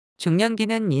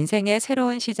중년기는 인생의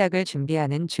새로운 시작을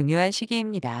준비하는 중요한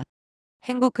시기입니다.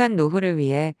 행복한 노후를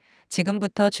위해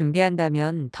지금부터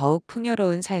준비한다면 더욱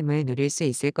풍요로운 삶을 누릴 수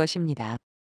있을 것입니다.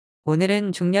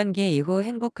 오늘은 중년기 이후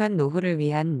행복한 노후를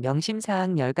위한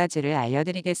명심사항 10가지를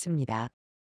알려드리겠습니다.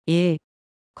 1.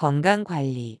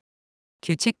 건강관리.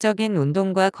 규칙적인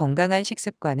운동과 건강한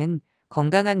식습관은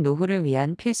건강한 노후를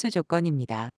위한 필수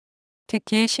조건입니다.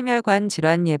 특히 심혈관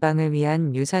질환 예방을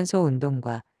위한 유산소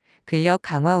운동과 근력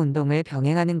강화 운동을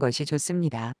병행하는 것이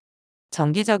좋습니다.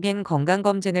 정기적인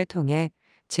건강검진을 통해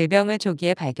질병을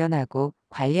조기에 발견하고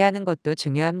관리하는 것도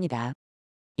중요합니다.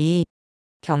 2.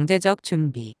 경제적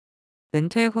준비.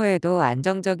 은퇴 후에도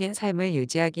안정적인 삶을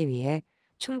유지하기 위해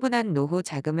충분한 노후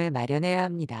자금을 마련해야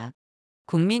합니다.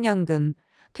 국민연금,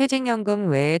 퇴직연금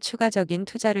외에 추가적인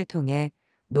투자를 통해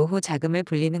노후 자금을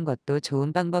불리는 것도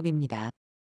좋은 방법입니다.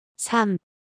 3.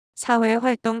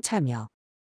 사회활동 참여.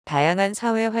 다양한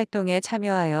사회 활동에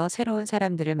참여하여 새로운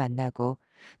사람들을 만나고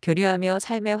교류하며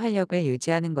삶의 활력을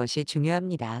유지하는 것이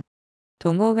중요합니다.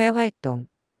 동호회 활동,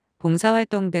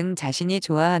 봉사활동 등 자신이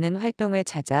좋아하는 활동을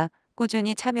찾아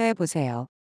꾸준히 참여해 보세요.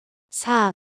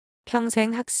 4.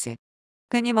 평생 학습.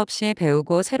 끊임없이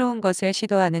배우고 새로운 것을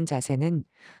시도하는 자세는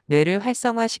뇌를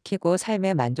활성화시키고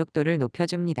삶의 만족도를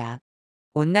높여줍니다.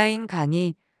 온라인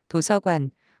강의,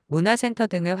 도서관, 문화센터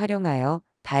등을 활용하여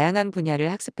다양한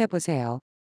분야를 학습해 보세요.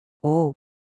 5.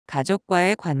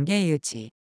 가족과의 관계 유지.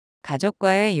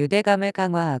 가족과의 유대감을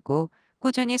강화하고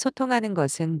꾸준히 소통하는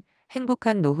것은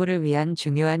행복한 노후를 위한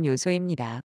중요한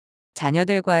요소입니다.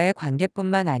 자녀들과의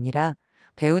관계뿐만 아니라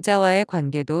배우자와의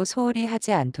관계도 소홀히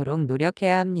하지 않도록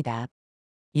노력해야 합니다.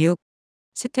 6.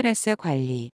 스트레스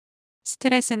관리.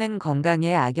 스트레스는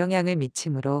건강에 악영향을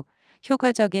미치므로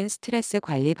효과적인 스트레스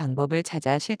관리 방법을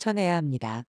찾아 실천해야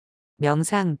합니다.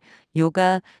 명상,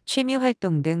 요가, 취미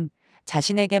활동 등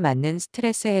자신에게 맞는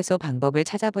스트레스 해소 방법을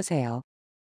찾아보세요.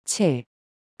 7.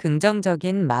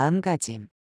 긍정적인 마음가짐.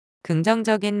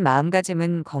 긍정적인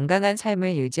마음가짐은 건강한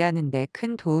삶을 유지하는 데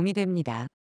큰 도움이 됩니다.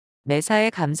 매사에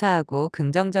감사하고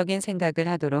긍정적인 생각을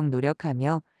하도록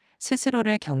노력하며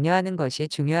스스로를 격려하는 것이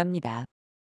중요합니다.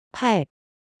 8.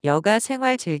 여가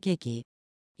생활 즐기기.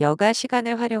 여가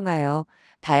시간을 활용하여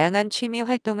다양한 취미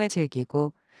활동을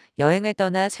즐기고 여행을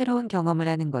떠나 새로운 경험을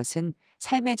하는 것은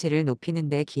삶의 질을 높이는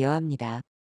데 기여합니다.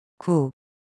 9.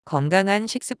 건강한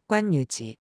식습관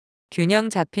유지. 균형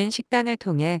잡힌 식단을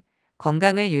통해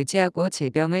건강을 유지하고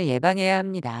질병을 예방해야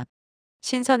합니다.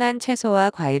 신선한 채소와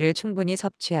과일을 충분히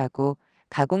섭취하고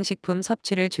가공식품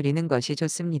섭취를 줄이는 것이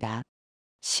좋습니다.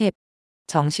 10.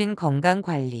 정신 건강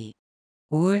관리.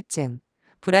 우울증,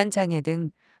 불안장애 등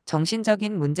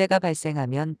정신적인 문제가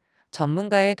발생하면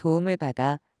전문가의 도움을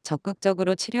받아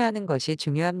적극적으로 치료하는 것이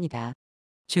중요합니다.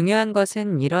 중요한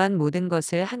것은 이러한 모든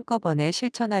것을 한꺼번에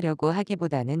실천하려고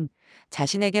하기보다는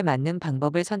자신에게 맞는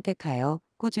방법을 선택하여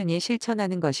꾸준히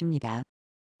실천하는 것입니다.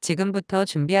 지금부터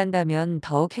준비한다면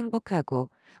더욱 행복하고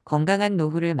건강한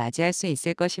노후를 맞이할 수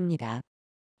있을 것입니다.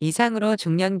 이상으로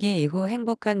중년기 이후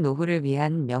행복한 노후를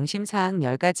위한 명심사항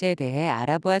 10가지에 대해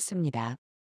알아보았습니다.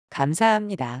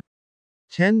 감사합니다.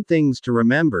 10 things to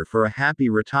remember for a happy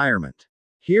retirement.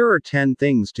 Here are 10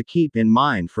 things to keep in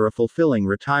mind for a fulfilling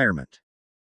retirement.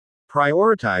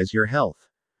 Prioritize your health.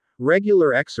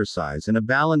 Regular exercise and a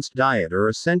balanced diet are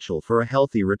essential for a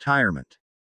healthy retirement.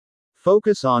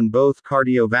 Focus on both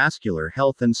cardiovascular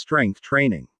health and strength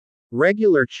training.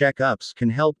 Regular checkups can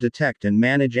help detect and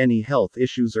manage any health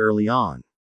issues early on.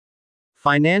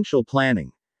 Financial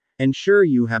planning. Ensure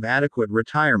you have adequate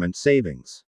retirement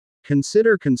savings.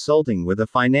 Consider consulting with a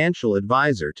financial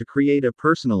advisor to create a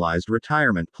personalized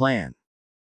retirement plan.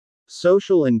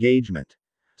 Social engagement.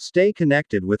 Stay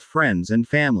connected with friends and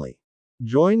family.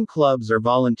 Join clubs or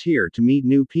volunteer to meet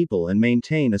new people and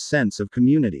maintain a sense of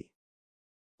community.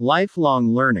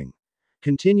 Lifelong learning.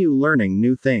 Continue learning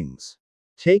new things.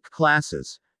 Take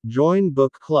classes, join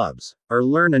book clubs, or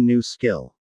learn a new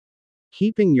skill.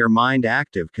 Keeping your mind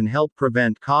active can help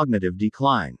prevent cognitive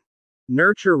decline.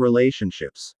 Nurture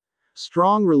relationships.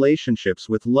 Strong relationships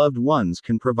with loved ones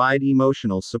can provide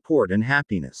emotional support and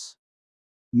happiness.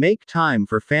 Make time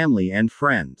for family and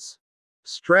friends.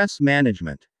 Stress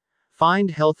management.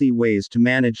 Find healthy ways to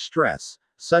manage stress,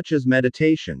 such as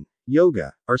meditation,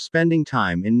 yoga, or spending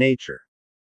time in nature.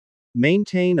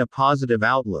 Maintain a positive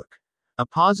outlook. A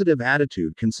positive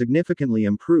attitude can significantly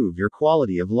improve your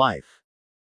quality of life.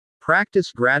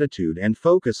 Practice gratitude and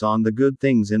focus on the good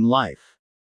things in life.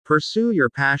 Pursue your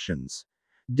passions.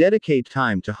 Dedicate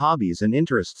time to hobbies and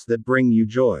interests that bring you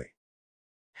joy.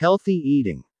 Healthy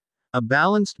eating. A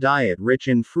balanced diet rich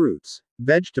in fruits,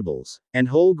 vegetables, and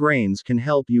whole grains can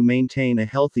help you maintain a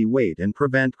healthy weight and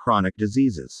prevent chronic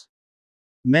diseases.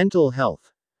 Mental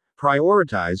health.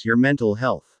 Prioritize your mental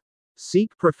health.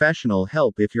 Seek professional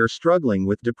help if you're struggling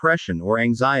with depression or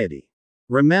anxiety.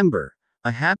 Remember, a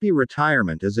happy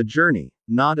retirement is a journey,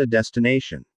 not a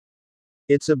destination.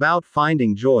 It's about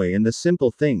finding joy in the simple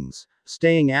things,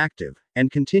 staying active, and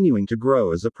continuing to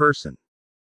grow as a person.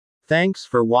 Thanks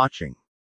for watching.